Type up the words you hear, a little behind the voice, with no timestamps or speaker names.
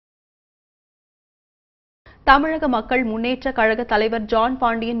தமிழக மக்கள் முன்னேற்றக் கழக தலைவர் ஜான்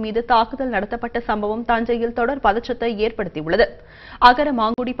பாண்டியன் மீது தாக்குதல் நடத்தப்பட்ட சம்பவம் தஞ்சையில் தொடர் பதற்றத்தை ஏற்படுத்தியுள்ளது.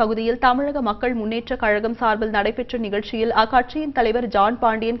 அகரமாங்குடி பகுதியில் தமிழக மக்கள் முன்னேற்றக் கழகம் சார்பில் நடைபெற்ற நிகழ்ச்சியில் அக்கட்சியின் தலைவர் ஜான்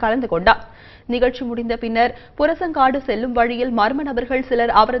பாண்டியன் கலந்து கொண்டார். நிகழ்ச்சி முடிந்த பின்னர் புரசங்காடு செல்லும் வழியில் மர்ம நபர்கள்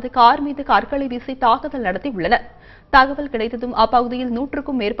சிலர் அவரது கார் மீது கற்களை வீசி தாக்குதல் நடத்தியுள்ளனர். தகவல் கிடைத்ததும் அப்பகுதியில்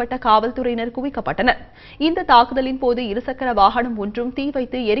 100க்கும் மேற்பட்ட காவல்துறையினர் குவிக்கப்பட்டனர். இந்த தாக்குதலின் போது இருசக்கர வாகனம் ஒன்றும் தீ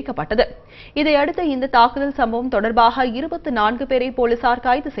வைத்து எரிக்கப்பட்டது. இதையடுத்து இந்த தாக்குதல் சம்பவம் தொடர்பாக 24 பேரை போலீசார்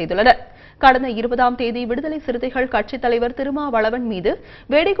கைது செய்துள்ளனர். கடந்த 20ஆம் தேதி விடுதலை சிறுத்தைகள் கட்சித் தலைவர் திருமாவளவன் மீது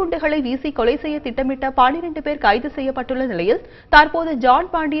வெடிகுண்டுகளை வீசி கொலை செய்ய திட்டமிட்ட 12 பேர் கைது செய்யப்பட்டுள்ள நிலையில் தற்போது ஜான்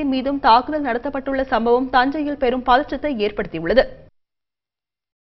பாண்டியன் மீதும் தாக்குதல் நடத்தப்பட்டுள்ள சம்பவம் தஞ்சையில் பெரும் பதற்றத்தை ஏற்படுத்தியுள்ளது.